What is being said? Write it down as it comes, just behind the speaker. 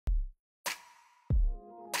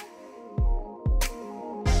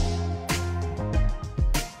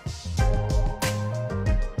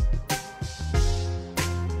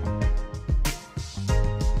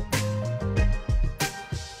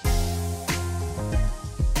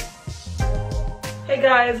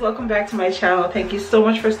guys, welcome back to my channel. Thank you so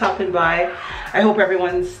much for stopping by. I hope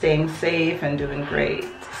everyone's staying safe and doing great.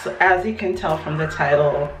 So as you can tell from the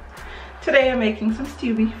title, today I'm making some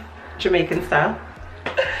stew beef, Jamaican style.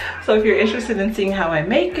 So if you're interested in seeing how I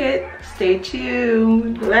make it, stay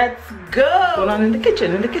tuned. Let's go. What's going on in the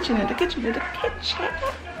kitchen,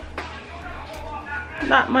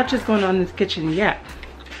 Not much is going on in the kitchen yet.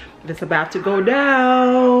 But it's about to go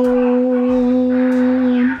down.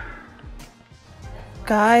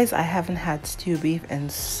 Guys, I haven't had stew beef in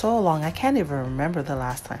so long. I can't even remember the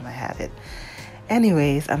last time I had it.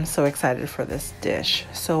 Anyways, I'm so excited for this dish.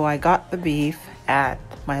 So I got the beef at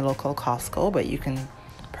my local Costco, but you can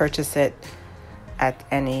purchase it at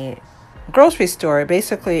any grocery store.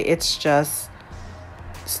 Basically, it's just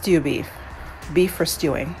stew beef for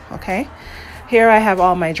stewing, okay? Here I have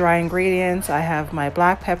all my dry ingredients. I have my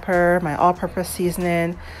black pepper, my all-purpose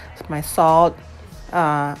seasoning, my salt.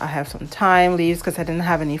 I have some thyme leaves because I didn't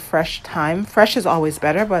have any fresh thyme. Fresh is always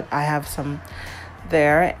better, but I have some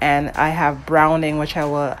there. And I have browning, which I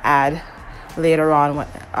will add later on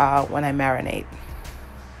when I marinate.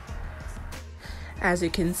 As you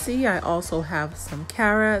can see, I also have some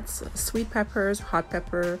carrots, sweet peppers, hot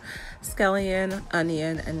pepper, scallion,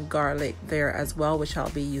 onion, and garlic there as well, which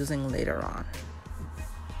I'll be using later on.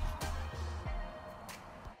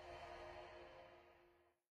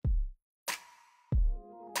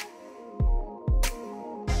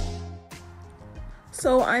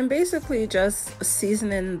 So I'm basically just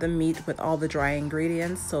seasoning the meat with all the dry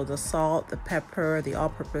ingredients. So the salt, the pepper, the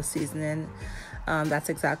all-purpose seasoning. That's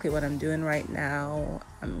exactly what I'm doing right now.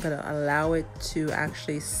 I'm gonna allow it to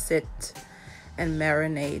actually sit and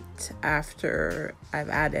marinate after I've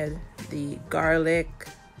added the garlic,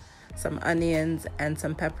 some onions, and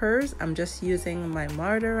some peppers. I'm just using my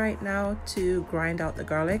mortar right now to grind out the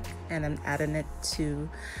garlic, and I'm adding it to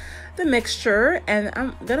the mixture, and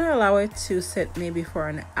I'm gonna allow it to sit maybe for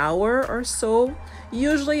an hour or so.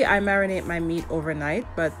 Usually I marinate my meat overnight,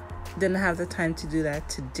 but didn't have the time to do that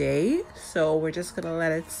today, so we're just gonna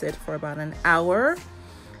let it sit for about an hour,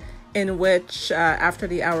 in which after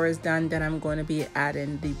the hour is done, then I'm going to be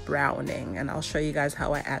adding the browning, and I'll show you guys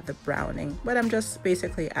how I add the browning. But I'm just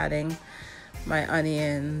basically adding my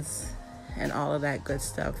onions and all of that good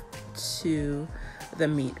stuff to the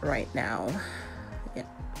meat right now. Yeah.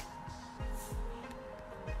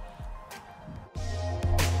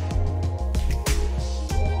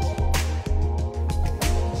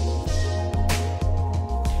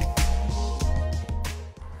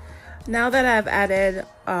 Now that I've added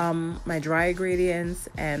my dry ingredients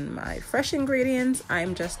and my fresh ingredients,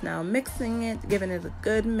 I'm just now mixing it, giving it a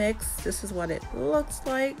good mix. This is what it looks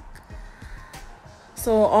like.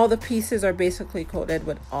 So all the pieces are basically coated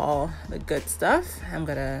with all the good stuff. I'm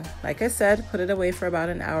gonna, like I said, put it away for about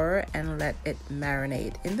an hour and let it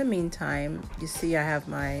marinate. In the meantime, you see I have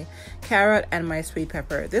my carrot and my sweet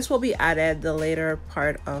pepper. This will be added the later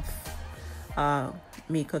part of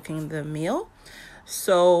me cooking the meal.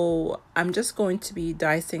 So I'm just going to be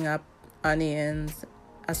dicing up onions.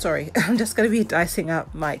 I'm just going to be dicing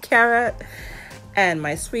up my carrot and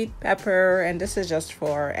my sweet pepper. And this is just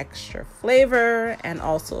for extra flavor and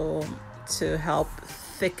also to help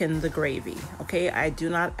thicken the gravy. Okay, I do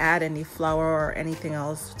not add any flour or anything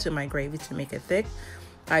else to my gravy to make it thick.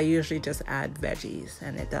 I usually just add veggies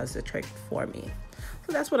and it does the trick for me.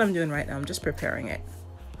 So that's what I'm doing right now. I'm just preparing it.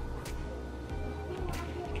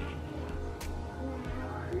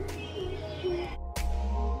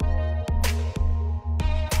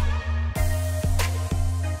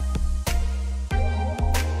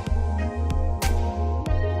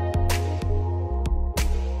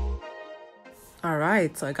 All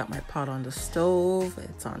right, so I got my pot on the stove.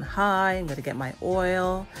 It's on high. I'm gonna get my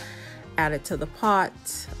oil, add it to the pot.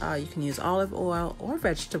 You can use olive oil or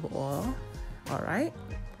vegetable oil. All right.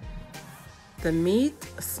 The meat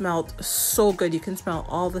smelled so good. You can smell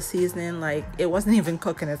all the seasoning. Like it wasn't even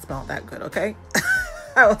cooking, it smelled that good, okay?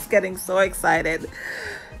 I was getting so excited.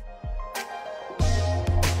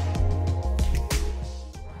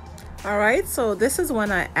 All right, so this is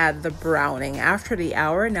when I add the browning. After the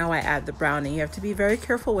hour, now I add the browning. You have to be very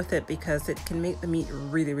careful with it because it can make the meat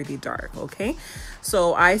really, really dark, okay?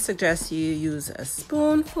 So I suggest you use a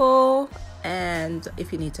spoonful, and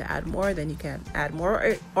if you need to add more, then you can add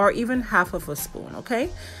more, or even half of a spoon, okay?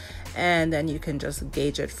 And then you can just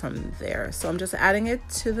gauge it from there. So I'm just adding it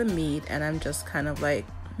to the meat, and I'm just kind of like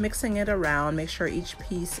mixing it around, make sure each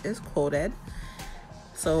piece is coated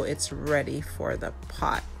so it's ready for the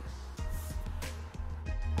pot.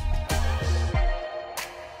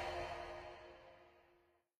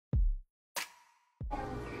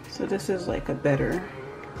 So this is like a better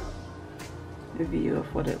a view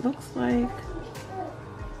of what it looks like.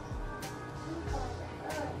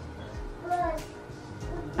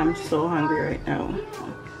 I'm so hungry right now.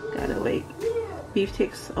 Gotta wait. Beef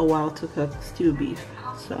takes a while to cook, stew beef,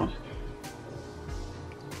 so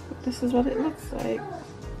this is what it looks like.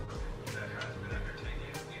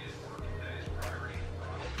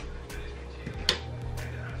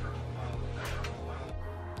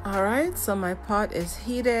 Alright, so my pot is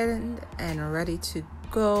heated and ready to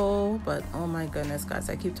go, but oh my goodness guys,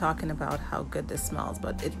 I keep talking about how good this smells,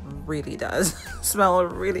 but it really does smell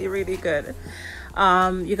really, really good.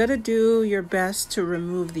 You got to do your best to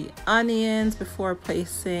remove the onions before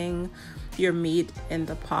placing your meat in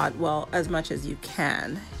the pot. Well, as much as you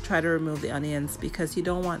can. Try to remove the onions because you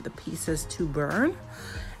don't want the pieces to burn,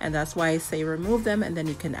 and that's why I say remove them and then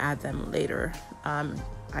you can add them later.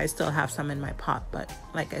 I still have some in my pot, but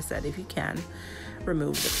like I said, if you can,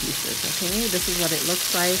 remove the pieces. Okay, this is what it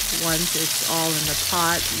looks like once it's all in the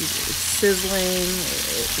pot. It's sizzling,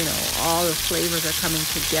 you know, all the flavors are coming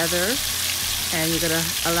together, and you're gonna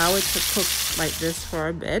allow it to cook like this for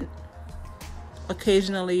a bit.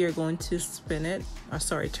 Occasionally you're going to spin it, or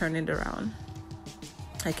sorry, turn it around.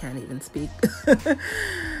 I can't even speak.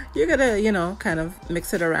 You're gonna, you know, kind of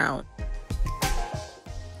mix it around.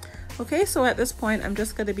 Okay, so at this point, I'm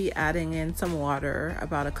just going to be adding in some water,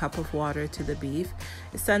 about a cup of water to the beef.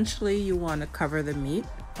 Essentially, you want to cover the meat.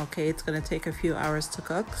 Okay, it's going to take a few hours to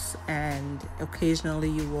cook, and occasionally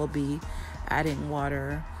you will be adding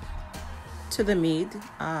water to the meat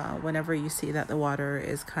whenever you see that the water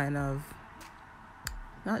is kind of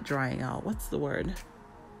not drying out. What's the word?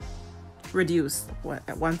 Reduce.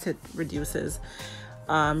 Once it reduces,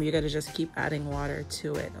 you're gonna just keep adding water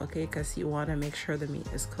to it, okay? Because you want to make sure the meat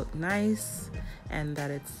is cooked nice and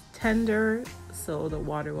that it's tender, so the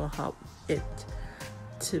water will help it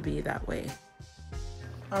to be that way.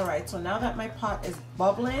 All right, so now that my pot is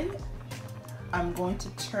bubbling, I'm going to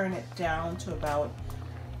turn it down to about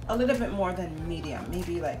a little bit more than medium,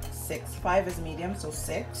 maybe like 6. 5 is medium, so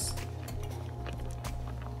 6.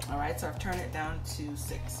 All right, so I've turned it down to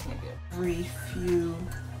 6,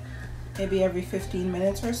 maybe every 15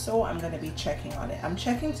 minutes or so. I'm going to be checking on it. I'm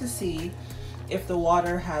checking to see if the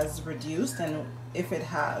water has reduced, and if it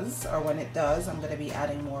has, or when it does, I'm going to be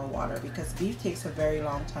adding more water, because beef takes a very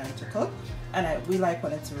long time to cook, and we like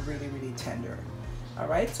when it's really, really tender. All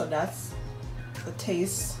right, so that's the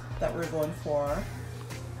taste that we're going for,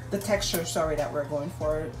 the texture, sorry, that we're going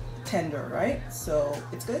for, tender, right? So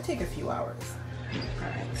it's going to take a few hours. All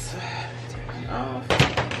right, so take it off.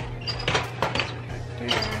 Right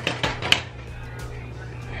there.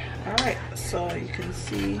 All right, so you can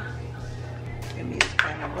see the meat is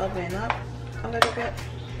kind of bubbling up a little bit.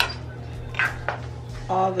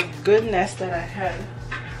 All the goodness that I had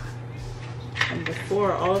from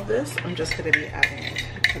before all of this, I'm just going to be adding it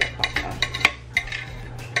to the pot now.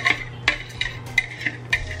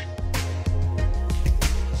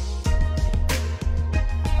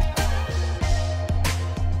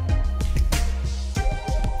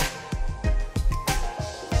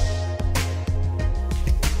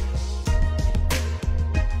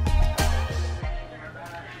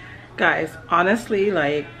 Guys, honestly,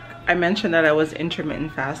 like I mentioned that I was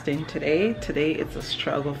intermittent fasting today. Today it's a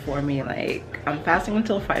struggle for me. Like, I'm fasting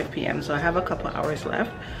until 5 p.m. so I have a couple hours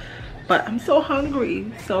left, but I'm so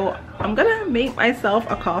hungry. So I'm gonna make myself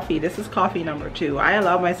a coffee. This is coffee number 2. I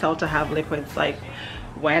allow myself to have liquids like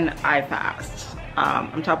when I fast.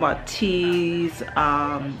 I'm talking about teas,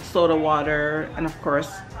 soda water, and of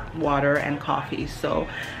course water and coffee. So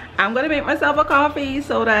I'm gonna make myself a coffee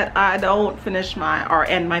so that I don't finish or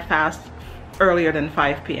end my fast earlier than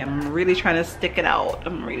 5 p.m. I'm really trying to stick it out.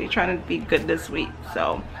 I'm really trying to be good this week.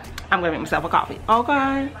 So I'm gonna make myself a coffee.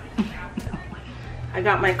 Okay. I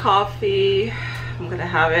got my coffee. I'm gonna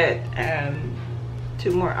have it, and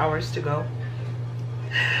 2 more hours to go.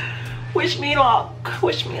 Wish me luck.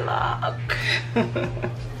 Wish me luck.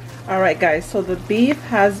 All right guys, so the beef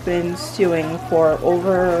has been stewing for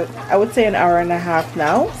over, I would say, an hour and a half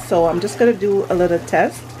now. So I'm just gonna do a little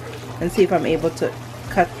test and see if I'm able to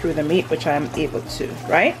cut through the meat, which I'm able to,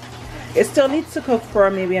 right? It still needs to cook for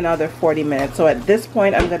maybe another 40 minutes. So at this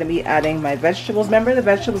point, I'm gonna be adding my vegetables. Remember the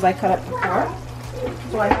vegetables I cut up before?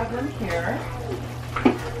 So I have them here.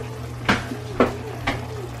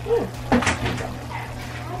 Ooh.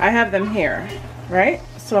 I have them here, right?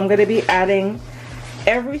 So I'm gonna be adding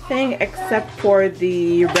everything except for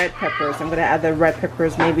the red peppers. I'm gonna add the red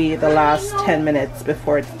peppers maybe the last 10 minutes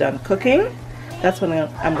before it's done cooking. That's what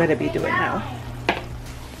I'm gonna be doing now.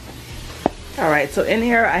 All right, so in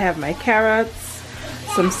here I have my carrots,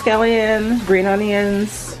 some scallion, green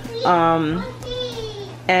onions,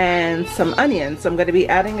 and some onions. I'm going to be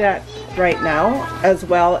adding that right now, as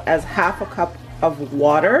well as half a cup of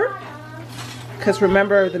water, because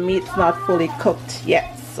remember the meat's not fully cooked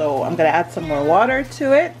yet. So I'm going to add some more water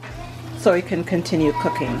to it so it can continue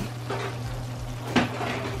cooking.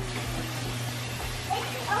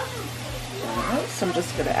 Alright, so I'm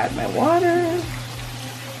just going to add my water.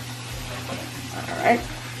 Alright,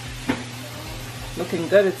 looking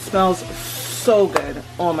good. It smells so good.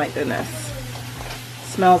 Oh my goodness,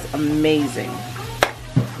 smells amazing.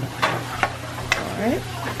 Alright,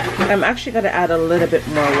 I'm actually going to add a little bit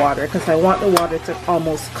more water because I want the water to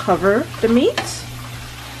almost cover the meat.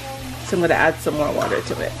 So I'm going to add some more water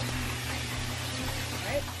to it.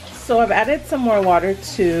 Alright, so I've added some more water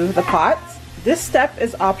to the pot. This step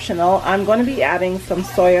is optional. I'm going to be adding some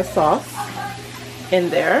soy sauce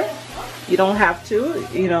in there. You don't have to,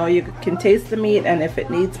 you know, you can taste the meat, and if it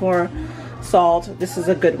needs more salt, this is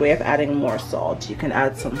a good way of adding more salt. You can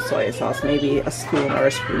add some soy sauce, maybe a spoon or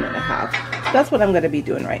a spoon and a half. That's what I'm going to be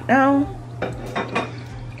doing right now.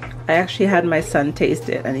 I actually had my son taste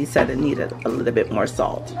it and he said it needed a little bit more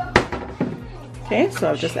salt. Okay, so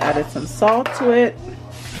I've just added some salt to it,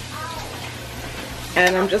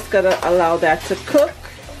 and I'm just going to allow that to cook.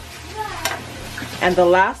 And the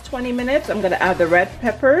last 20 minutes I'm going to add the red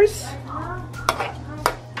peppers.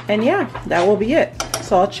 And yeah, that will be it.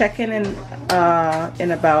 So I'll check in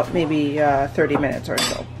about maybe 30 minutes or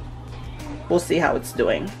so. We'll see how it's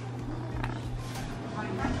doing.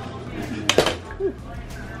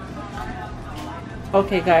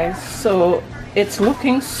 Okay guys, so it's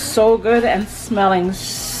looking so good and smelling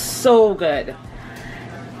so good.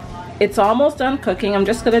 It's almost done cooking. I'm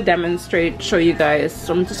just gonna demonstrate, show you guys.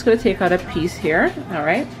 So I'm just gonna take out a piece here. All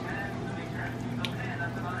right,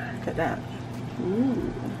 look at that.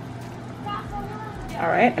 Ooh. All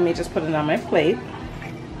right, let me just put it on my plate.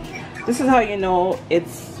 This is how you know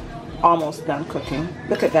it's almost done cooking.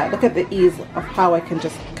 Look at that. Look at the ease of how I can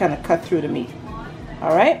just kind of cut through the meat.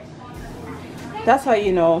 All right, that's how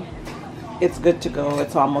you know it's good to go.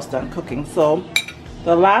 It's almost done cooking. So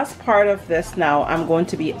the last part of this now, I'm going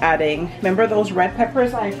to be adding, remember those red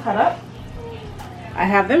peppers I cut up? I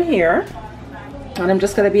have them here, and I'm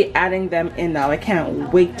just going to be adding them in now. I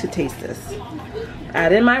can't wait to taste this.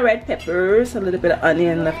 Add in my red peppers, a little bit of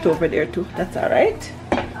onion left over there too. That's all right.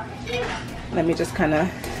 Let me just kind of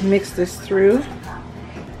mix this through.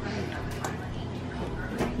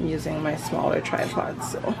 I'm using my smaller tripod,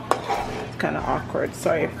 so it's kind of awkward.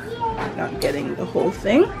 Sorry, not getting the whole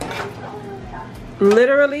thing.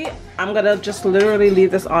 Literally, I'm gonna just literally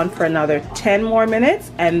leave this on for another 10 more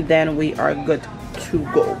minutes, and then we are good to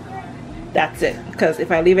go. That's it, because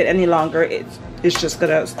if I leave it any longer, it's just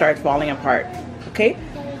gonna start falling apart. Okay,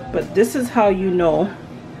 but this is how you know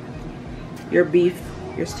your beef,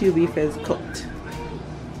 your stew beef is cooked.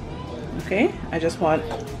 Okay, I just want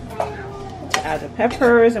to add the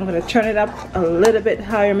peppers. I'm going to turn it up a little bit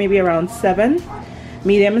higher, maybe around 7.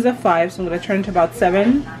 Medium is a 5, so I'm going to turn it to about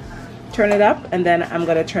 7. Turn it up, and then I'm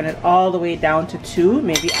going to turn it all the way down to 2,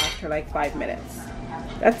 maybe after like 5 minutes.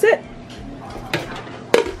 That's it.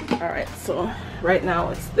 All right, so right now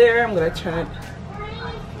it's there. I'm going to turn it,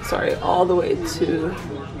 sorry, all the way to,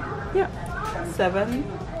 yeah, 7,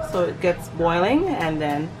 so it gets boiling, and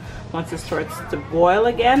then once it starts to boil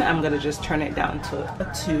again, I'm gonna just turn it down to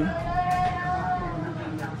a 2.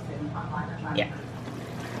 Yeah.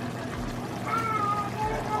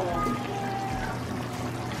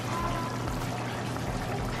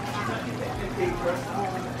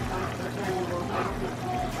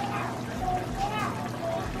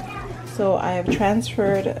 So I have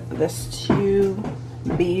transferred the stew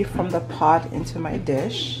beef from the pot into my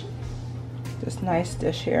dish. This nice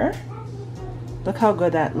dish here. Look how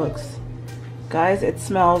good that looks. Guys, it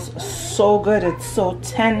smells so good. It's so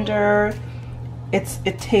tender. It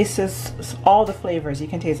tastes all the flavors. You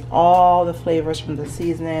can taste all the flavors from the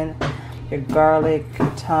seasoning, your garlic, your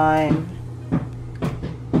thyme,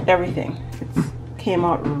 everything. It came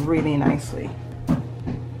out really nicely.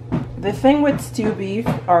 The thing with stew beef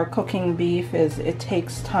or cooking beef is it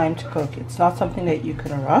takes time to cook. It's not something that you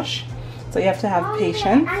can rush. So you have to have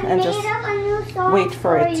patience and just wait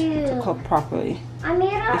for it to cook properly.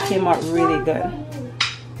 It came out really good.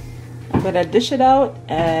 I'm gonna dish it out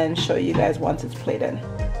and show you guys once it's plated.